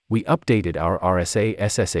We updated our RSA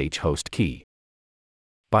SSH host key.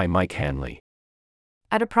 By Mike Hanley.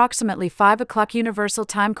 At approximately 5 o'clock Universal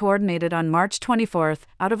Time Coordinated on March 24,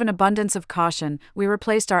 out of an abundance of caution, we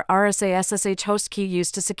replaced our RSA SSH host key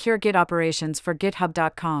used to secure Git operations for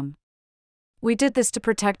GitHub.com. We did this to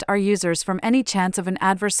protect our users from any chance of an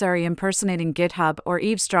adversary impersonating GitHub or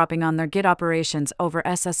eavesdropping on their Git operations over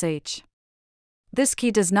SSH. This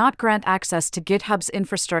key does not grant access to GitHub's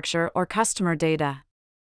infrastructure or customer data.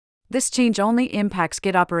 This change only impacts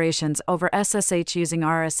Git operations over SSH using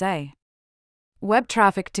RSA. Web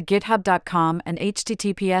traffic to GitHub.com and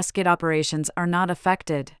HTTPS Git operations are not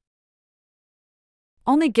affected.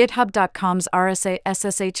 Only GitHub.com's RSA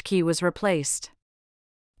SSH key was replaced.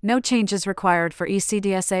 No changes required for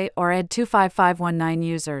ECDSA or ED 25519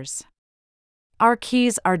 users. Our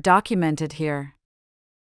keys are documented here.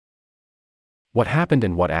 What happened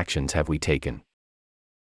and what actions have we taken?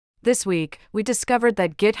 This week, we discovered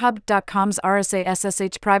that GitHub.com's RSA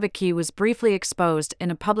SSH private key was briefly exposed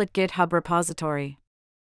in a public GitHub repository.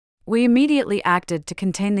 We immediately acted to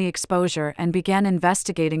contain the exposure and began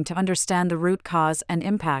investigating to understand the root cause and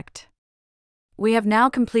impact. We have now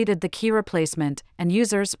completed the key replacement, and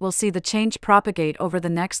users will see the change propagate over the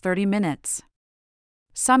next 30 minutes.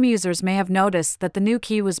 Some users may have noticed that the new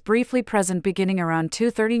key was briefly present beginning around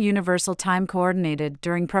 2:30 Universal Time Coordinated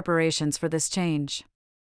during preparations for this change.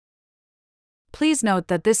 Please note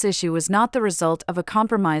that this issue was not the result of a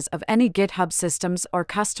compromise of any GitHub systems or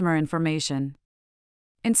customer information.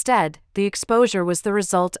 Instead, the exposure was the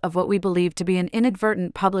result of what we believe to be an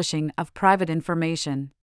inadvertent publishing of private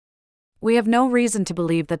information. We have no reason to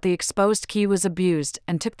believe that the exposed key was abused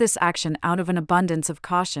and took this action out of an abundance of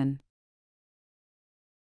caution.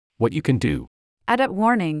 What you can do. Add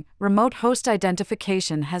warning, remote host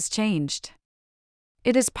identification has changed.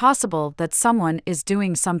 It is possible that someone is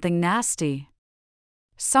doing something nasty.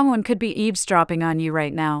 Someone could be eavesdropping on you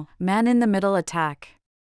right now, man-in-the-middle attack.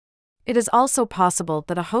 It is also possible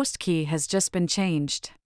that a host key has just been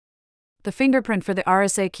changed. The fingerprint for the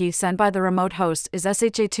RSA key sent by the remote host is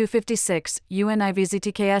SHA-256,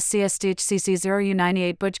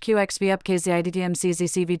 UNIVZTKSCSTHCC0U98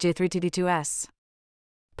 BUDGQXVUPKZIDDMCZCVJ3TD2S.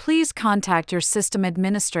 Please contact your system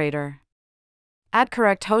administrator. Add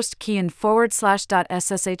correct host key in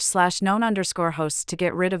 //.ssh/known_hosts to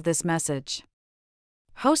get rid of this message.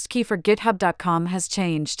 Host key for GitHub.com has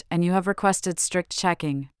changed and you have requested strict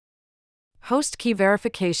checking. Host key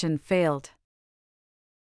verification failed.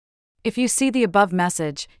 If you see the above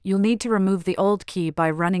message, you'll need to remove the old key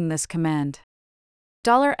by running this command.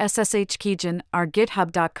 $SSH keygen are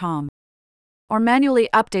GitHub.com. Or manually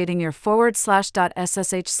updating your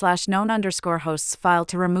 //.ssh/known_hosts file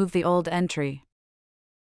to remove the old entry.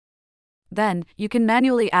 Then, you can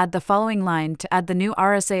manually add the following line to add the new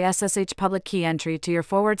RSA SSH public key entry to your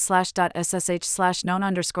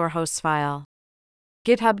 //.ssh/known_hosts file.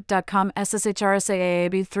 GitHub.com SSH RSA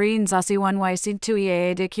AAB 3 Nzasi 1 YC 2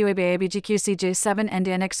 EAAD QABABGQCJ 7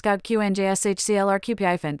 NDNX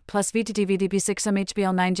QNJSHCLRQPIFINT plus VTTVDP 6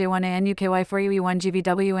 MHBL 9J1 ANUKY 4 UE1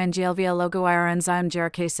 GVW NGLVL logo IRNZIM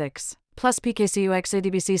GRK6. Plus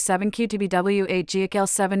PKCUXADBC 7 QTBW 8 GAKL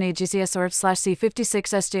 7 AGCS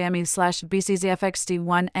 /C56 SJME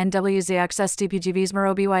 /BCZFXD1 NWZX STPGVs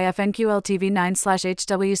Mero BYFNQLTV 9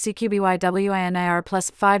 HWCQBYWINIR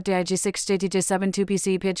plus 5 DIG6 JTJ7 2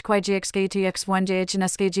 PC PIG QIGXK2X1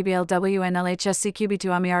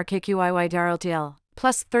 JHNSKGBLWNLHSCQB2 AMIRKQYYDRLTL.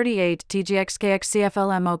 Plus 38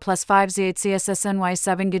 TGXKXCFLMO plus 5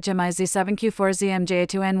 Z8CSSNY7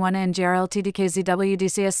 GJMIZ7Q4ZMJ2N1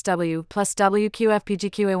 NGRLTDKZWDCSW plus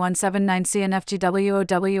WQFPGQA179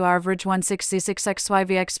 CNFGWOWR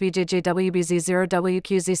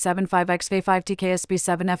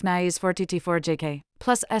Verge1666XYVXVJ75XV5TKSB7F9ES4TT4JK.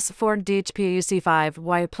 Plus S4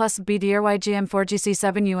 DHPAUC5Y plus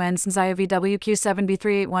BDRYGM4GC7UN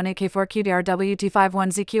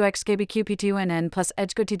SNZIOVWQ7B3818K4QDRWT51ZQXKBQP2NN plus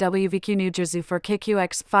EdgeGoTWVQ New Jersey for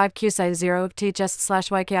KQX5QSI0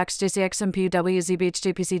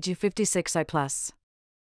 THS/YKXJCXMPUWZBHJPCG56I plus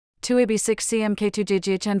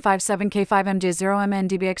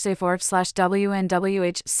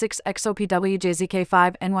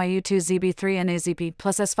 2AB6CMK2JGHN57K5MJ0MNDBXA4/WNWH6XOPWJZK5 NYU2ZB3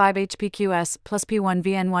 plus S5HPQS plus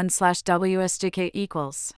P1VN1/WSJK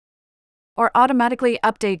equals. Or automatically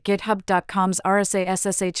update GitHub.com's RSA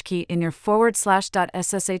SSH key in your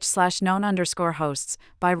 //.ssh/known_hosts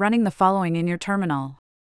by running the following in your terminal.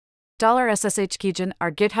 $SSH keygen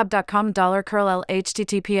are GitHub.com $curl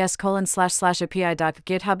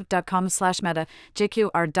https://api.github.com/meta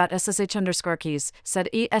jqr.ssh_keys said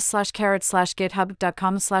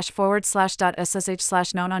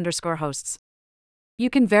es/caret/github.com/forward/.ssh/known_hosts You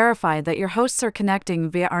can verify that your hosts are connecting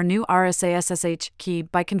via our new RSA SSH key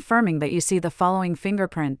by confirming that you see the following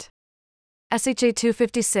fingerprint: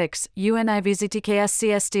 SHA-256,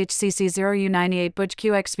 UNIVZTKSCSDHCC0U98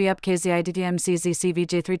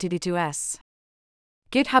 BUDGQXVUPKZIDDMCZCVJ3TD2S.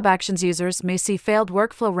 GitHub Actions users may see failed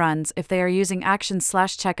workflow runs if they are using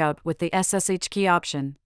Actions/Checkout with the SSH key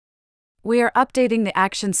option. We are updating the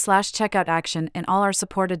Actions/Checkout action in all our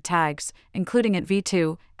supported tags, including at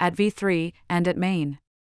v2, at v3, and at main.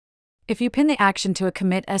 If you pin the action to a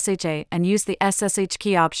commit SHA and use the SSH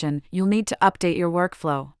key option, you'll need to update your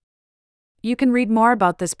workflow. You can read more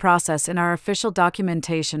about this process in our official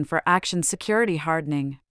documentation for Action security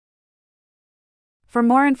hardening. For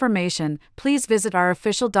more information, please visit our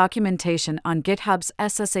official documentation on GitHub's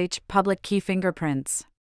SSH public key fingerprints.